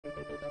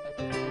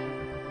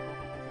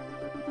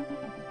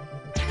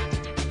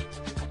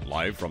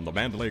Live from the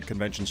Mandalay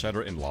Convention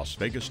Center in Las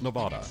Vegas,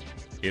 Nevada,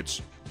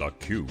 it's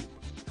theCUBE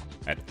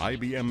at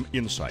IBM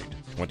Insight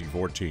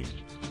 2014.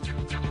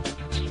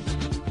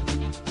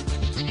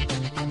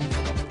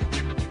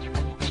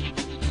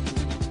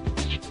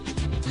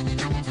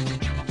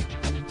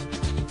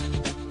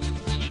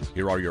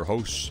 Here are your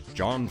hosts,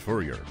 John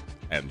Furrier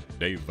and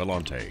Dave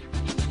Vellante.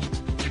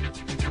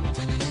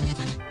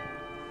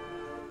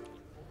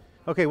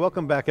 Okay,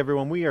 welcome back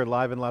everyone. We are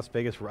live in Las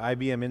Vegas for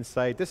IBM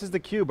Insight. This is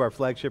theCUBE, our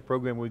flagship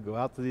program. We go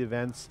out to the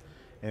events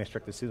and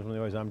extract the signals from the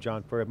noise. I'm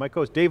John Furrier. My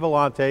co-host Dave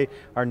Vellante.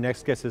 Our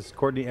next guest is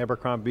Cortnie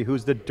Abercrombie,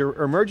 who's the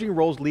emerging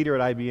roles leader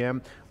at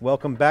IBM.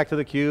 Welcome back to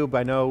theCUBE.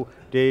 I know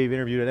Dave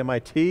interviewed at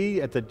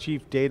MIT at the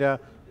Chief Data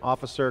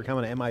Officer, kind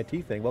of an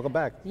MIT thing. Welcome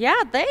back.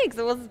 Yeah, thanks.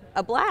 It was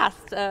a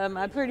blast.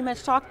 I pretty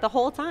much talked the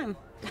whole time.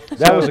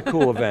 That was a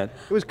cool event.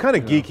 It was kind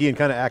of geeky and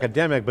kind of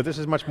academic, but this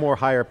is much more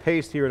higher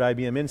paced here at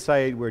IBM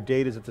Insight, where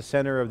data is at the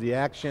center of the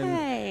action.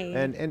 Hey.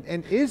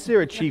 And is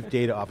there a Chief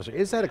Data Officer?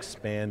 Is that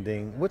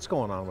expanding? What's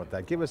going on with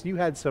that? Give us, you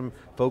had some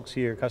folks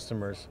here,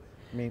 customers.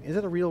 I mean, is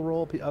it a real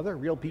role? Are there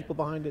real people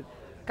behind it?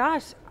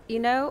 Gosh, you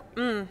know,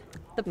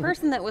 the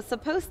person that was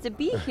supposed to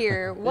be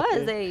here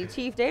was a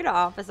Chief Data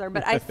Officer,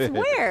 but I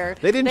swear,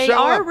 they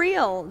are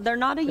real. They're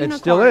not a unicorn. It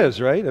still is,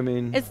 right? I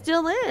mean, it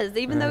still is,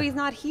 even though he's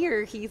not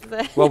here, he's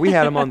the... Well, we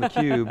had him on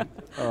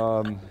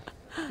theCUBE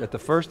at the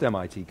first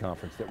MIT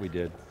conference that we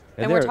did.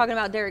 And we're talking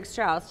about Derek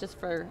Strauss, just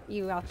for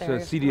you out there.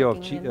 So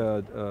CDO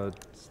of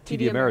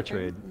TD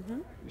Ameritrade,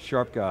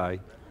 sharp guy.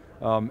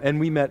 And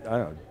we met, I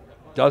don't know,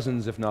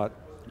 dozens, if not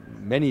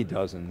many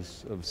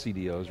dozens of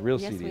CDOs, real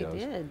CDOs. Yes, we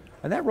did.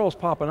 And that role's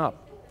popping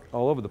up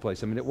all over the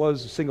place. I mean, it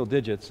was single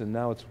digits and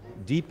now it's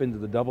deep into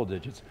the double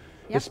digits,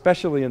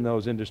 especially in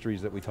those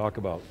industries that we talk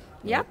about.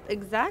 Yep,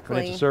 exactly.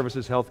 Financial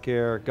services,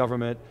 healthcare,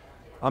 government.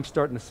 I'm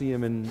starting to see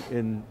them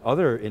in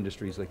other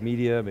industries like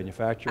media,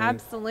 manufacturing.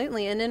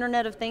 Absolutely, and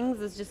Internet of Things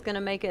is just going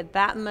to make it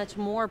that much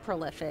more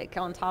prolific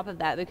on top of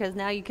that, because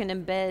now you can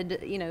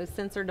embed, you know,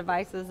 sensor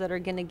devices that are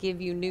going to give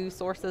you new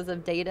sources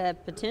of data,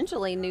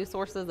 potentially new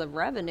sources of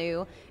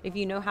revenue, if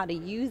you know how to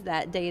use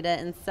that data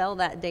and sell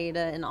that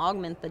data and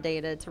augment the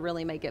data to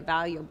really make it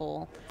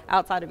valuable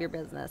outside of your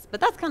business.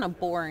 But that's kind of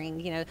boring,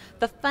 you know.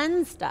 The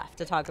fun stuff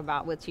to talk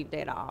about with Chief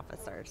Data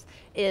Officers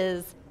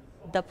is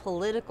the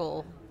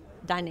political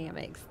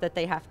dynamics that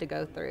they have to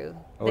go through.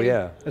 Oh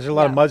yeah. Is there a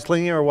lot of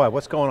mudslinging or what?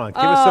 What's going on?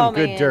 Give us some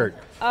good dirt.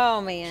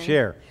 Oh man.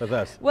 Share with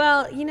us.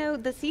 Well, you know,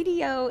 the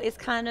CDO is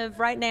kind of,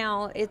 right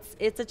now,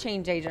 it's a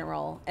change agent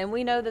role. And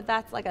we know that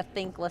that's like a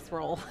thankless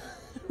role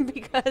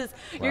because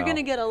you're going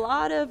to get a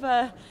lot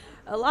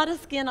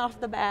of skin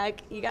off the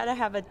back. You got to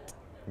have a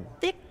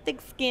thick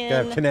skin. You got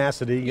to have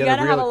tenacity. You got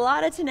to have a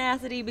lot of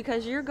tenacity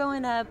because you're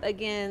going up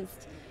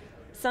against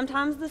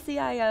sometimes the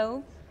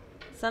CIO,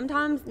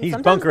 sometimes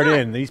bunkered not.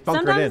 in. He's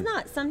bunkered sometimes in.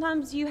 Not.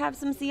 Sometimes you have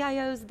some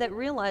CIOs that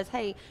realize,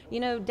 hey, you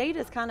know,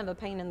 data's kind of a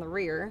pain in the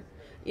rear,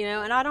 you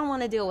know, and I don't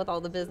want to deal with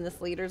all the business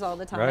leaders all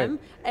the time. Right.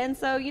 And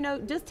so, you know,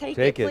 just take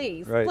it,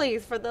 please,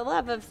 please, for the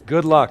love of.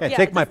 Good luck. Yeah,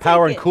 take my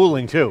power and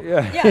cooling too.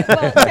 Yeah. Yeah.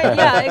 Well,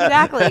 yeah.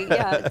 Exactly.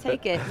 Yeah.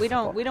 Take it. We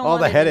don't all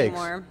want the it headaches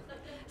anymore.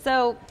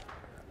 So,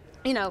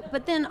 you know,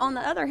 but then on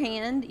the other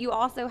hand, you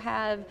also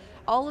have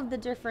all of the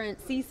different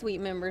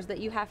C-suite members that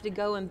you have to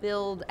go and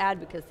build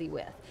advocacy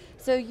with.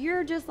 So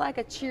you're just like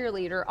a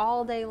cheerleader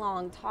all day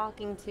long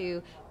talking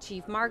to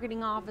chief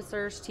marketing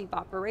officers, chief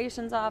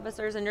operations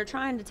officers, and you're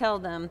trying to tell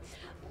them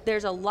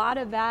there's a lot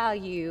of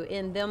value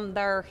in them,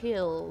 their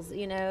hills,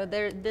 you know,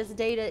 this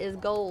data is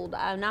gold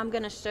and I'm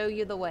gonna show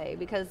you the way,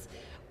 because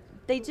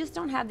they just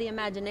don't have the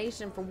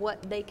imagination for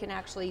what they can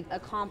actually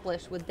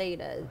accomplish with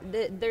data.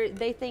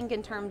 They think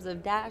in terms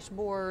of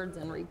dashboards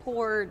and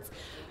reports,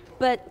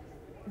 but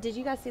did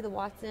you guys see the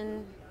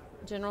Watson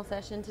general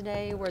session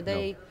today where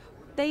they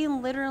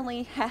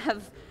literally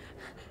have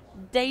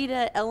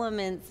data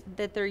elements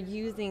that they're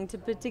using to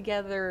put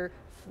together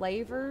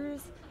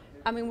flavors?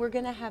 I mean, we're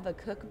going to have a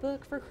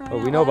cookbook for crying out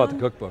loud. Oh, we know about the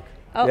cookbook.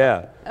 Oh.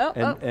 Yeah.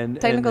 And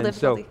technical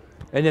difficulty.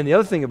 And then the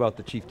other thing about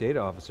the Chief Data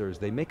Officer is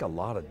they make a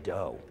lot of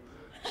dough.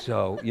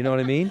 So, you know what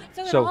I mean?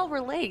 So it all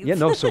relates. Yeah,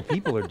 no, so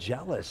people are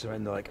jealous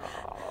and they're like,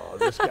 oh,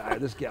 this guy,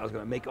 this gal's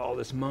gonna make all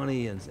this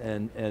money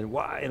and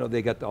why, you know,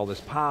 they got all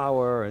this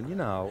power and you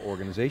know how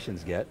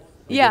organizations get.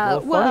 They get a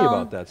little funny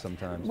about that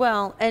sometimes.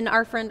 Well, and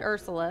our friend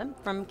Ursula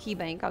from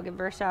KeyBank, I'll give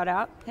her a shout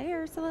out. Hey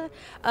Ursula.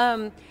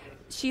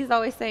 She's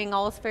always saying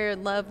all is fair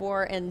in love,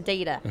 war, and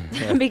data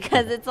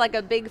because it's like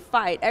a big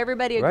fight.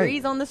 Everybody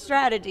agrees on the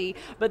strategy,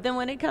 but then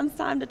when it comes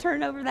time to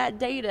turn over that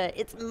data,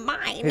 it's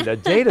mine. Hey, the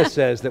data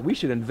says that we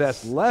should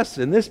invest less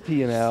in this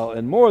P&L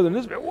and more than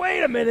this. But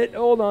wait a minute,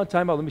 hold on,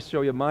 time out. Let me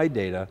show you my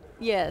data.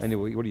 Yes. And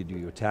what do?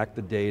 You attack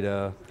the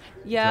data.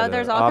 Yeah,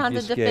 there's all kinds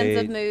of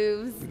defensive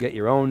moves. You get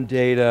your own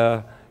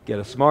data, get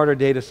a smarter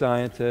data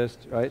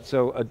scientist, right?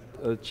 So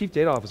a chief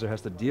data officer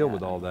has to deal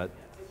with all that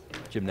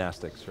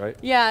gymnastics, right?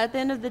 Yeah, at the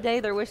end of the day,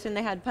 they're wishing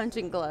they had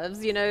punching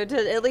gloves, you know,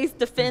 to at least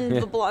defend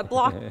the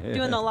block,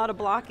 doing a lot of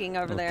blocking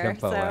over there.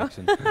 Tempo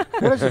action.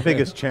 What is the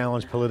biggest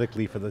challenge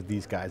politically for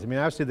these guys? I mean,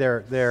 obviously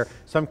they're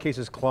some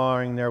cases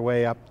clawing their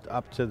way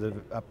up to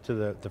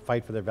the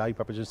fight for their value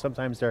proposition.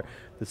 Sometimes the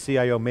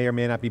CIO may or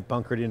may not be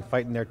bunkered in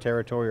fighting their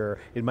territory, or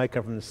it might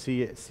come from the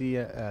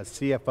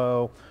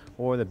CFO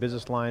or the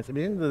business lines. I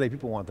mean, at the end of the day,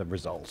 people want the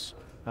results.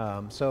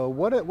 So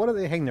what do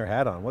they hang their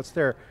hat on? What's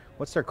their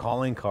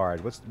calling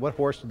card? What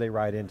horse do they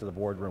ride into the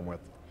boardroom with?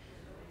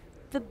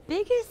 The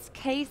biggest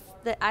case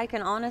that I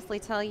can honestly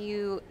tell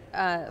you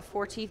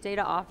for chief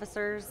data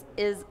officers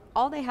is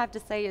all they have to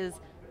say is,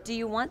 do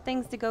you want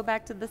things to go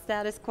back to the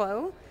status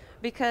quo?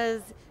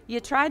 Because you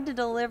tried to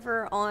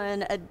deliver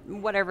on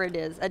whatever it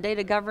is, a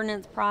data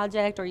governance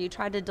project, or you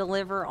tried to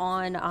deliver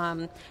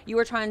on, you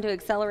were trying to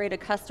accelerate a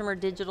customer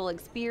digital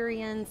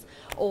experience,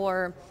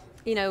 or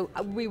you know,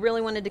 we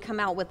really wanted to come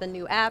out with a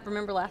new app.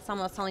 Remember last time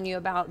I was telling you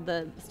about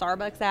the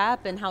Starbucks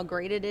app and how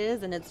great it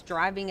is, and it's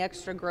driving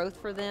extra growth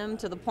for them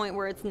to the point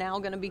where it's now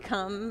going to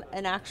become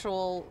an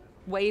actual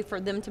way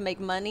for them to make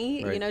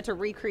money, right, you know, to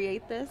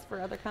recreate this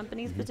for other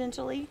companies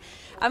potentially.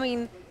 I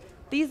mean,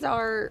 these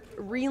are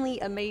really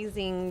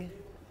amazing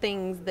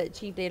things that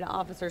chief data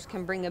officers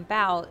can bring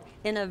about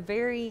in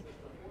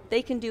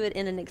they can do it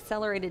in an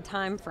accelerated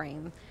time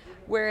frame.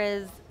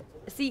 Whereas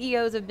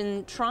CEOs have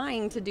been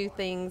trying to do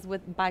things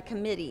by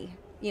committee.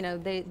 You know,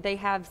 they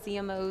have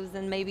CMOs,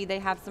 and maybe they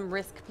have some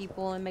risk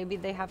people, and maybe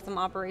they have some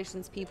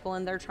operations people,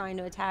 and they're trying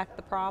to attack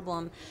the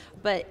problem.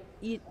 But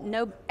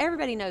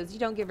everybody knows you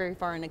don't get very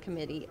far in a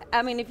committee.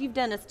 I mean, if you've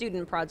done a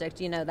student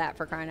project, you know that,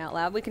 for crying out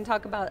loud. We can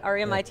talk about our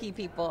MIT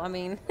people, I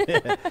mean.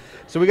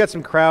 So we got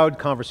some crowd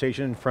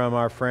conversation from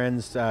our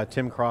friends,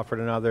 Tim Crawford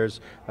and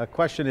others.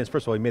 Question is,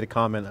 first of all, he made a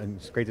comment, and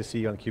it's great to see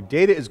you on theCUBE.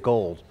 Data is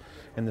gold,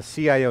 and the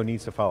CIO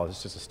needs to follow.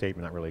 It's just a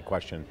statement, not really a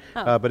question.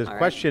 But his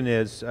question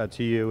is,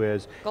 to you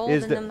is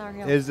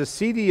the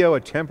CDO a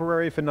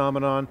temporary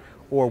phenomenon,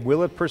 or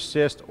will it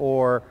persist,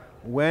 or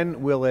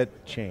when will it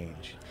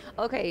change?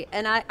 Okay,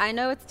 and I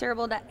know it's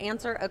terrible to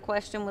answer a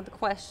question with a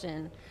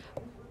question,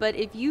 but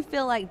if you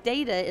feel like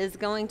data is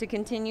going to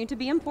continue to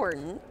be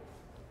important,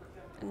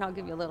 and I'll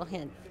give you a little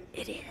hint,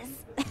 it is.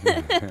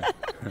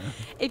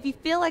 If you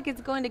feel like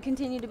it's going to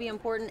continue to be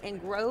important and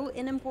grow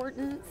in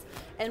importance,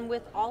 and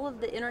with all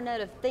of the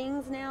Internet of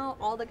Things now,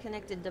 all the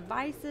connected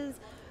devices,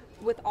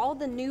 with all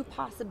the new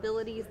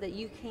possibilities that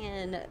you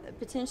can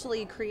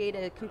potentially create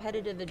a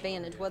competitive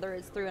advantage, whether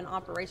it's through an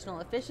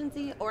operational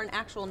efficiency or an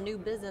actual new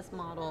business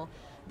model,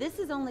 this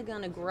is only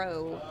going to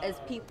grow as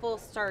people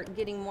start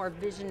getting more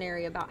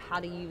visionary about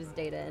how to use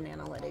data and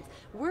analytics.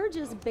 We're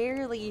just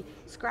barely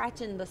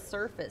scratching the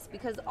surface,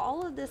 because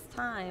all of this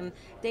time,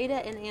 data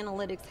and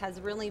analytics has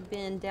really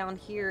been down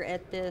here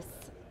at this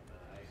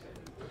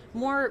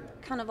more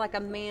kind of like a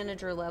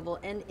manager level,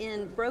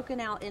 and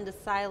broken out into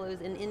silos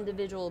and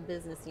individual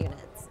business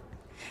units.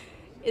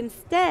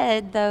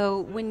 Instead, though,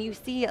 when you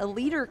see a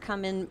leader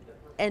come in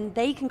and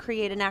they can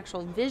create an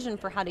actual vision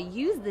for how to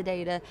use the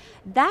data,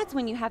 that's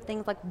when you have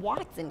things like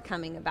Watson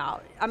coming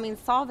about. I mean,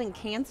 solving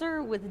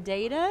cancer with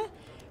data,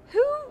 who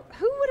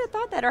would have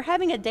thought that? Or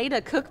having a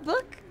data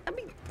cookbook? I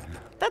mean,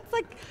 that's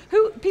like,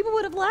 people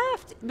would have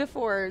laughed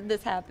before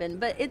this happened,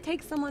 but it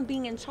takes someone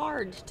being in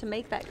charge to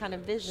make that kind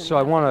of vision. So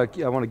I want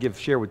to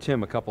share with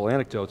Tim a couple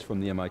anecdotes from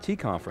the MIT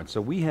conference.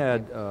 So we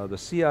had the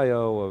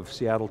CIO of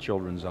Seattle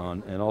Children's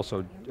on, and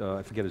also,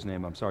 I forget his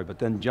name, I'm sorry, but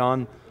then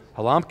John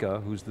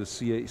Halamka, who's the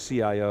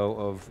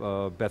CIO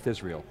of Beth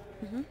Israel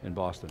in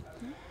Boston.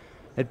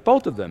 And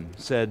both of them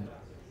said,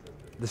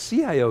 the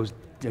CIOs,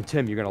 and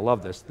Tim, you're going to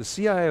love this, the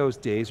CIO's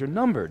days are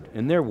numbered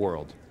in their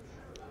world.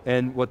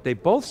 And what they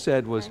both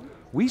said was,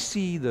 we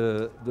see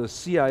the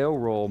CIO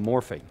role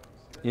morphing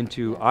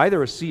into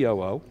either a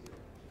COO,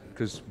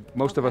 because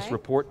most of us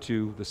report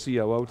to the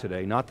COO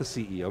today, not the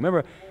CEO.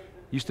 Remember,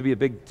 used to be a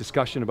big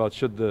discussion about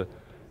should the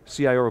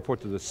CIO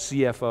report to the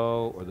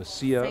CFO or the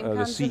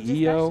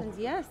CEO,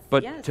 yes,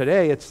 but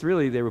today it's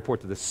really they report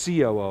to the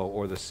COO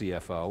or the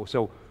CFO.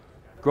 So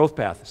growth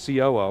path,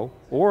 COO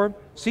or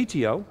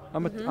CTO.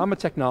 I'm a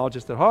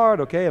technologist at heart,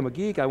 okay, I'm a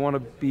geek, I want to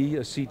be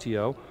a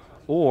CTO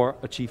or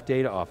a chief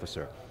data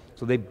officer.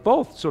 So they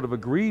both sort of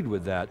agreed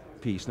with that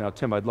piece. Now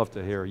Tim, I'd love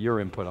to hear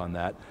your input on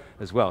that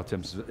as well.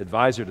 Tim's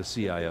advisor to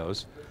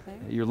CIOs.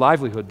 Okay. Your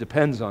livelihood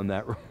depends on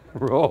that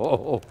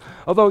role.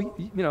 Although,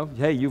 you know,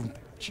 hey, you've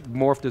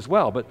morphed as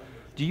well, but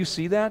do you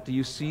see that? Do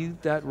you see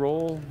that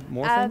role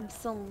morphing?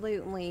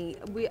 Absolutely.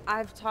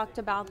 I've talked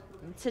about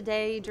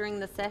today during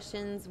the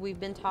sessions, we've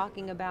been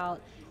talking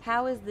about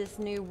how is this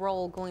new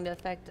role going to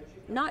affect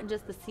not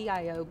just the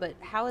CIO, but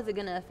how is it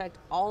going to affect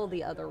all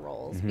the other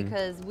roles?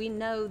 Because we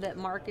know that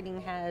marketing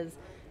has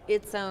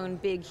its own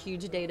big,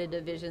 huge data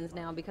divisions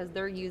now, because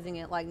they're using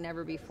it like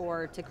never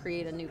before to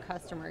create a new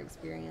customer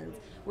experience.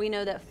 We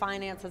know that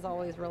finance has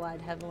always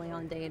relied heavily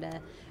on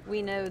data.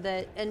 We know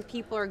that, and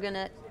people are going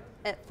to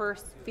at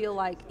first feel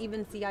like,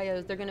 even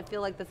CIOs, they're going to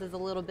feel like this is a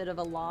little bit of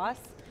a loss.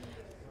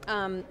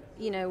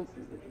 You know,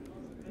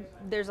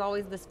 there's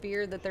always this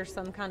fear that there's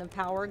some kind of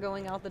power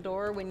going out the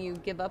door when you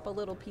give up a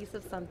little piece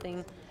of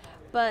something.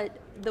 But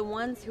the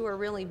ones who are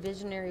really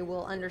visionary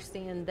will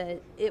understand that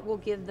it will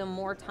give them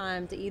more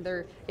time to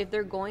either, if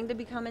they're going to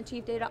become a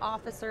chief data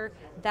officer,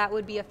 that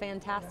would be a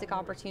fantastic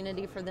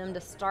opportunity for them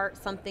to start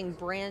something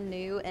brand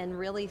new and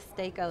really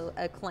stake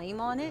a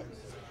claim on it.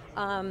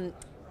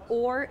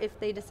 Or if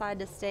they decide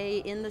to stay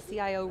in the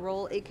CIO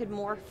role, it could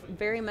morph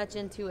very much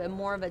into a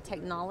more of a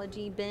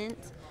technology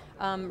bent.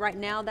 Right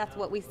now, that's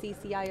what we see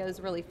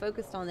CIOs really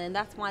focused on, and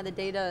that's why the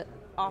data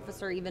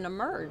officer even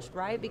emerged,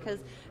 right? Because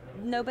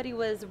nobody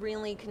was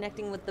really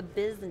connecting with the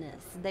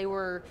business. They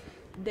were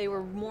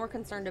more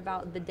concerned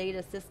about the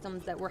data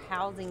systems that were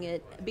housing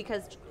it,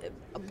 because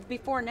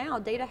before now,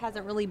 data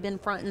hasn't really been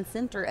front and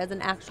center as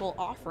an actual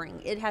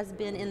offering. It has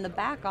been in the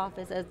back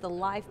office as the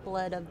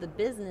lifeblood of the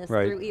business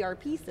through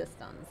ERP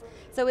systems.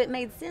 So it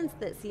made sense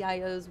that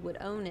CIOs would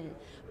own it.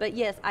 But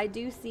yes, I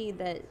do see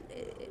that,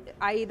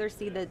 I either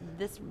see that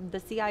the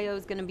CIO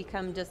is going to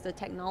become just a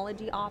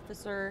technology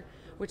officer,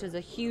 which is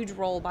a huge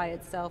role by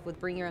itself with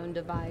bring your own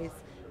device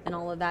and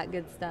all of that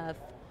good stuff,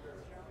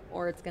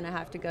 or it's going to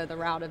have to go the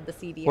route of the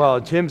CDO. Well,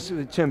 Tim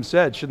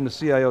said, shouldn't the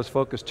CIO's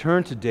focus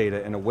turn to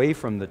data and away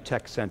from the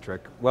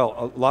tech-centric?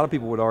 Well, a lot of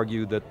people would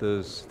argue that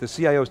the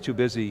CIO is too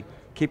busy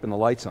keeping the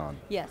lights on.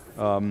 Yes.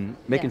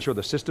 Making sure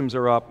the systems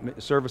are up,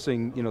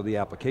 servicing the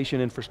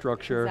application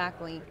infrastructure.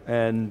 Exactly.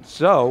 And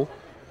so,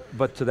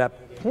 but to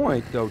that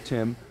point though,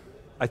 Tim,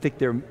 I think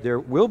there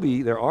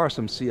are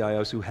some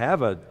CIOs who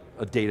have a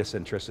data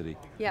centricity.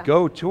 Yeah.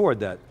 Go toward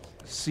that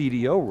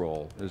CDO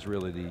role is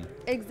really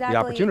the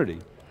opportunity.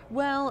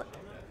 Well,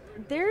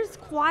 there's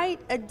quite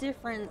a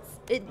difference.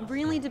 It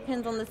really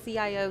depends on the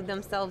CIO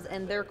themselves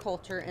and their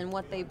culture and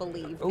what they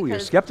believe. Oh, you're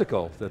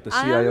skeptical that the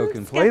CIO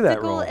can play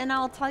that role. And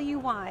I'll tell you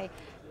why.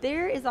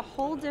 There is a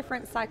whole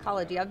different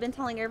psychology. I've been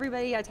telling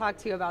everybody I talk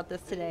to about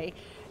this today.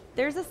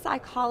 There's a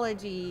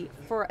psychology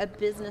for a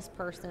business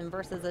person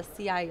versus a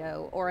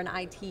CIO or an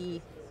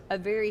IT, a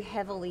very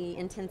heavily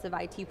intensive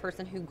IT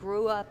person who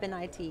grew up in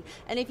IT.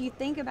 And if you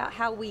think about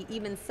how we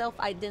even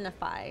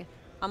self-identify,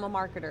 I'm a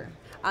marketer,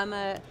 I'm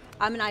an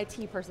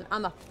IT person,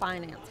 I'm a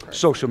finance person.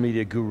 Social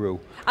media guru.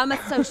 I'm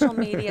a social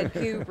media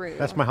guru.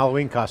 That's my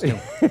Halloween costume.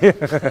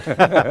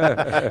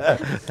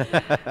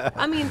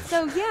 I mean,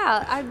 so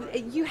yeah,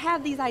 you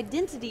have these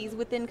identities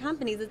within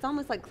companies. It's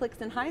almost like cliques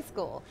in high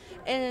school.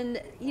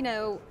 And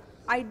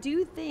I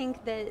do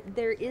think that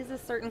there is a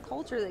certain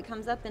culture that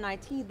comes up in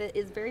IT that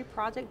is very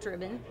project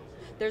driven.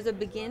 There's a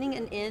beginning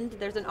and end,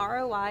 there's an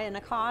ROI and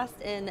a cost,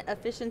 and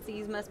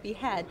efficiencies must be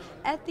had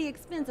at the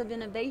expense of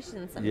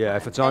innovation sometimes. Yeah,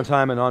 if it's on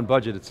time and on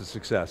budget, it's a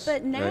success.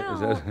 But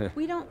now,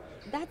 we don't,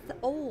 that's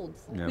old.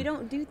 Yeah. We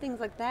don't do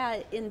things like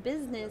that in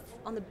business.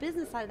 On the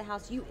business side of the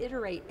house, you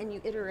iterate and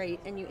you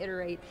iterate and you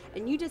iterate,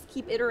 and you just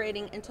keep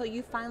iterating until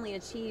you finally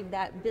achieve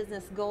that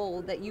business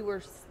goal that you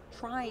were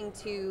trying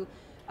to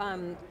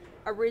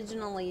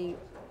originally,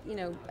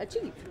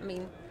 achieve. I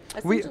mean,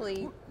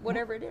 essentially,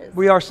 whatever it is.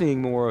 We are seeing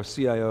more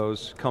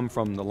CIOs come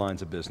from the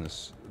lines of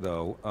business,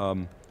 though.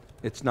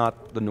 It's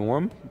not the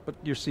norm, but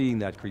you're seeing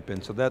that creep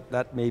in, so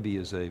that maybe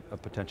is a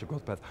potential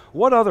growth path.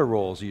 What other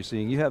roles are you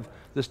seeing? You have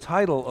this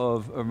title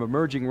of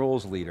emerging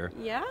roles leader.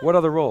 Yeah. What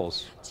other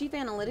roles? Chief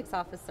Analytics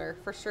Officer,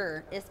 for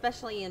sure,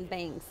 especially in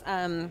banks.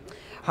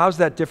 How's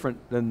that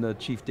different than the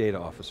Chief Data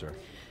Officer?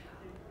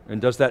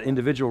 And does that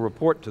individual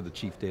report to the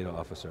Chief Data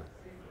Officer?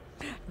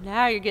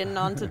 Now you're getting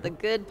onto the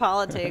good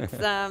politics.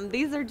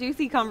 These are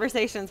juicy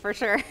conversations for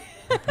sure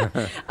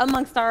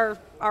amongst our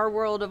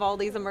world of all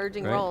these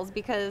emerging roles,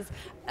 because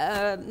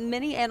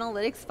many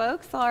analytics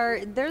folks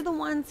they're the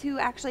ones who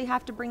actually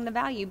have to bring the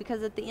value,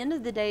 because at the end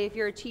of the day, if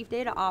you're a chief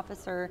data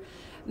officer,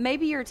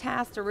 maybe you're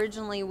tasked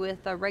originally with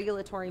a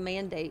regulatory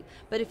mandate,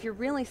 but if you're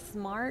really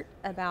smart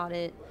about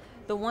it,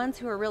 the ones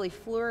who are really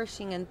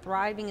flourishing and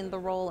thriving in the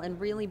role and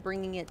really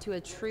bringing it to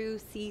a true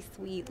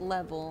C-suite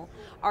level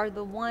are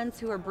the ones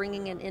who are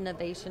bringing an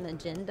innovation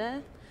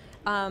agenda.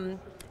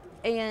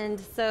 And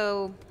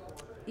so,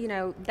 the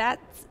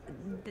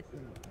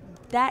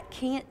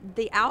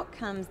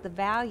outcomes, the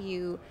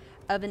value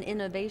of an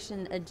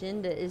innovation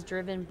agenda is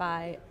driven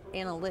by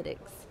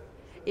analytics.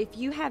 If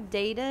you have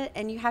data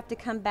and you have to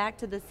come back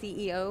to the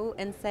CEO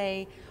and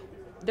say,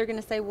 they're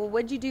going to say, well,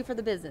 what'd you do for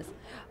the business?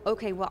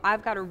 Okay, well,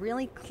 I've got a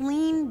really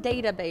clean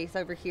database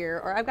over here,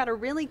 or I've got a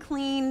really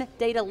clean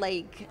data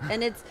lake,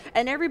 and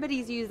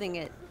everybody's using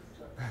it.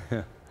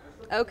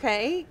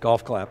 Okay.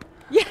 Golf clap.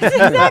 Yes,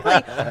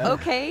 exactly.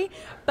 Okay,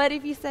 but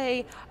if you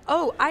say,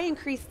 oh, I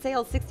increased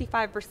sales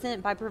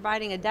 65% by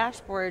providing a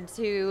dashboard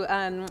to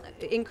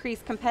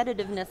increase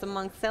competitiveness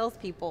among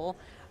salespeople,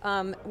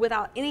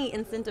 without any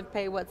incentive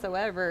pay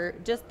whatsoever,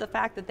 just the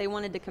fact that they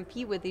wanted to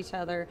compete with each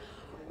other.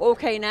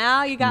 Okay,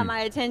 now you got my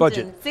attention.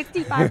 Budget.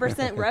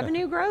 65%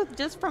 revenue growth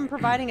just from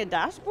providing a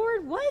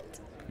dashboard? What?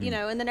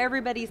 And then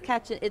everybody's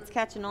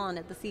catching on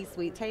at the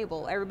C-suite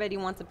table. Everybody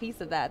wants a piece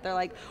of that. They're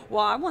like,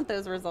 well, I want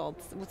those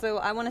results. So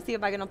I want to see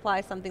if I can apply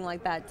something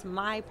like that to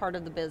my part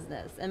of the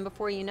business. And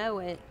before you know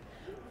it,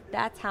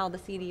 that's how the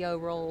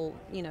CDO role,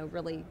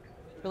 really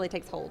really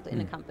takes hold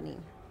in a company.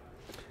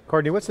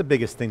 Cortnie, what's the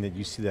biggest thing that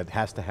you see that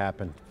has to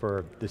happen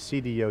for the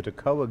CDO to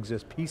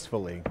coexist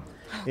peacefully,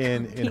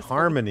 in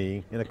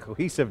harmony, in a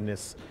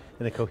cohesiveness,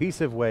 in a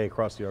cohesive way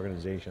across the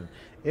organization?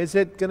 Is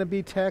it going to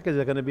be tech? Is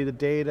it going to be the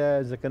data?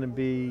 Is it going to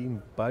be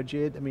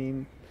budget? I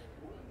mean,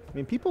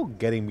 people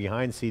getting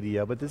behind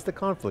CDO, but there's the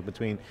conflict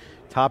between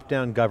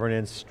top-down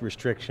governance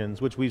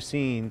restrictions, which we've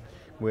seen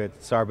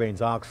with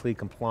Sarbanes-Oxley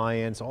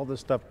compliance. All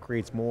this stuff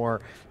creates more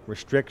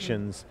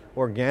restrictions.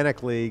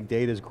 Organically,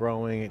 data's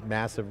growing at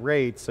massive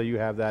rates, so you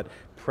have that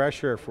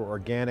pressure for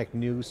organic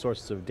new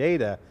sources of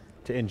data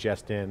to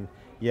ingest in,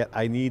 yet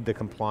I need the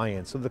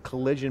compliance. So the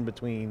collision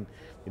between,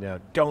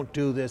 don't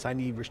do this, I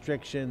need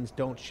restrictions,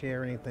 don't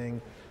share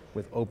anything,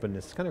 with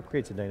openness, kind of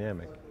creates a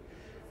dynamic.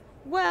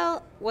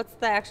 Well, what's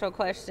the actual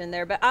question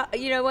there? But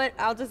you know what?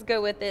 I'll just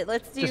go with it.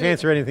 Let's do. Just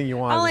answer anything you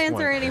want. I'll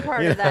answer any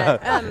part of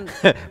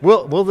that.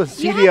 Will the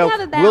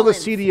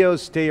CDOs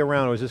stay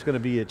around, or is this going to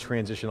be a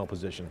transitional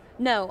position?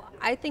 No,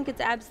 I think it's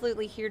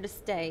absolutely here to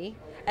stay,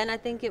 and I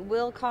think it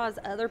will cause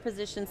other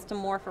positions to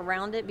morph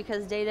around it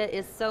because data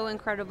is so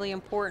incredibly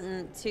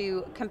important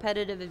to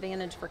competitive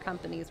advantage for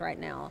companies right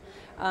now.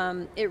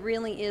 It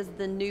really is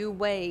the new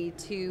way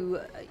to,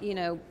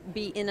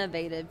 be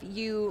innovative.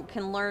 You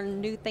can learn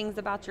new things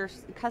about your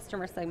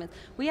customer segments.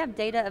 We have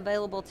data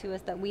available to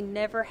us that we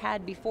never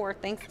had before,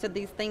 thanks to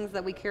these things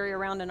that we carry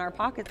around in our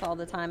pockets all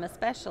the time,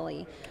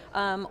 especially,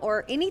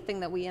 or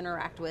anything that we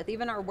interact with.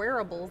 Even our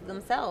wearables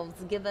themselves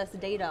give us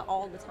data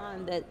all the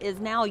time that is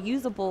now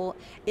usable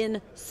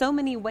in so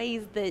many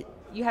ways that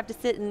you have to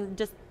sit and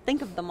just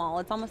think of them all.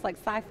 It's almost like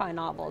sci-fi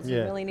novels.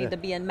 You really need to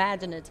be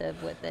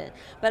imaginative with it.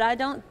 But I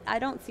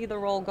don't see the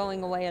role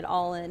going away at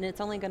all, and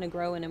it's only going to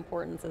grow in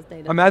importance as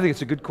data. I think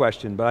it's a good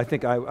question, but I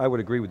think I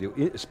would agree with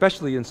you,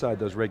 especially inside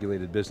those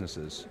regulated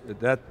businesses.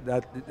 That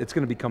it's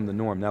going to become the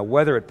norm. Now,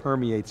 whether it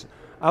permeates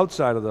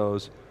outside of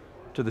those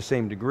to the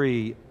same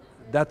degree,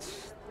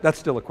 that's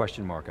still a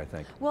question mark, I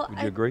think. Well, would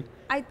you agree?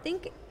 I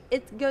think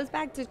it goes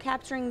back to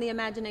capturing the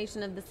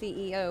imagination of the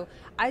CEO.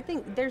 I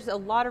think there's a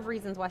lot of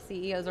reasons why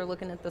CEOs are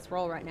looking at this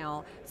role right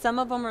now. Some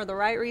of them are the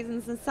right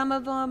reasons, and some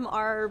of them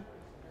are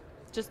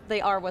just,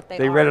 they are what they are.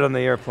 They read it on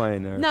the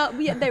airplane. No,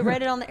 yeah, they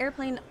read it on the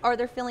airplane, or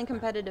they're feeling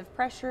competitive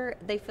pressure.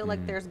 They feel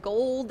like there's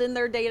gold in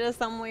their data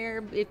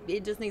somewhere.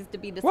 It just needs to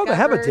be discovered. Well, they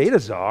have a data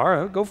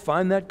czar. Go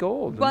find that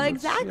gold. Well,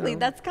 exactly.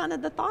 That's kind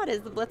of the thought,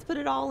 is let's put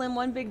it all in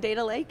one big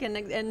data lake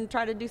and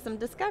try to do some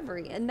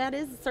discovery. And that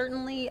is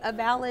certainly a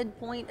valid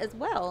point as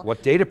well.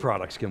 What data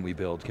products can we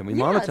build? Can we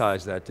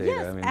monetize that data?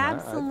 Yes,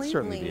 absolutely. I'd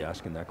certainly be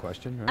asking that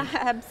question. Right?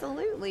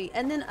 Absolutely.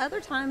 And then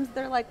other times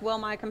they're like, well,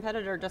 my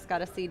competitor just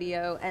got a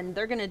CDO and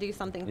they're going to do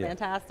something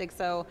fantastic,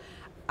 so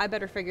I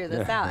better figure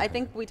this out. I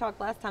think we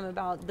talked last time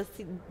about the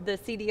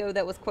CDO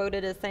that was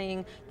quoted as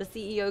saying, the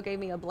CEO gave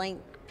me a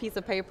blank piece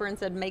of paper and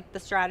said, make the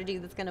strategy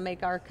that's going to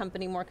make our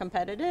company more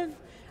competitive.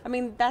 I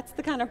mean, that's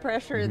the kind of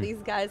pressure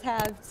these guys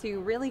have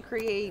to really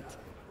create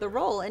the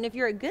role. And if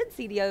you're a good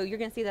CDO, you're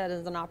going to see that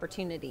as an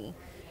opportunity.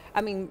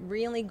 I mean,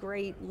 really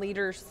great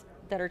leaders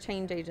that are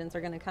change agents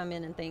are going to come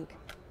in and think,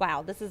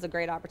 wow, this is a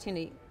great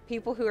opportunity.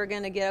 People who are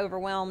going to get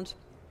overwhelmed,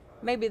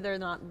 maybe they're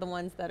not the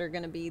ones that are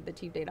going to be the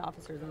chief data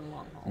officers in the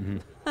long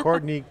haul.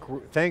 Courtnie,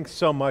 thanks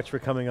so much for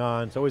coming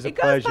on. It's always a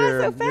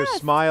pleasure. So fast. Your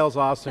smile's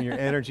awesome. Your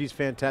energy's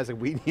fantastic.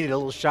 We needed a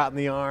little shot in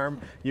the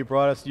arm. You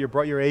brought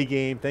your A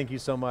game. Thank you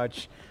so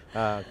much.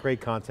 Great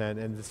content,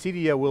 and the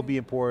CDO will be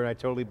important. I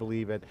totally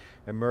believe it.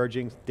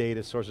 Emerging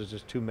data sources are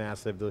just too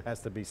massive. There has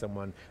to be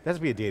someone. There has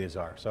to be a data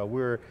czar. So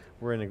we're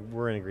in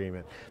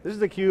agreement. This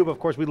is theCUBE. Of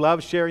course, we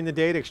love sharing the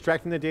data,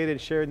 extracting the data, and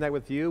sharing that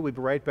with you. We'll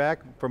be right back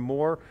for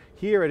more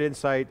here at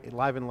Insight,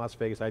 live in Las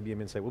Vegas,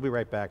 IBM Insight. We'll be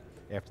right back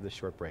after this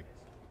short break.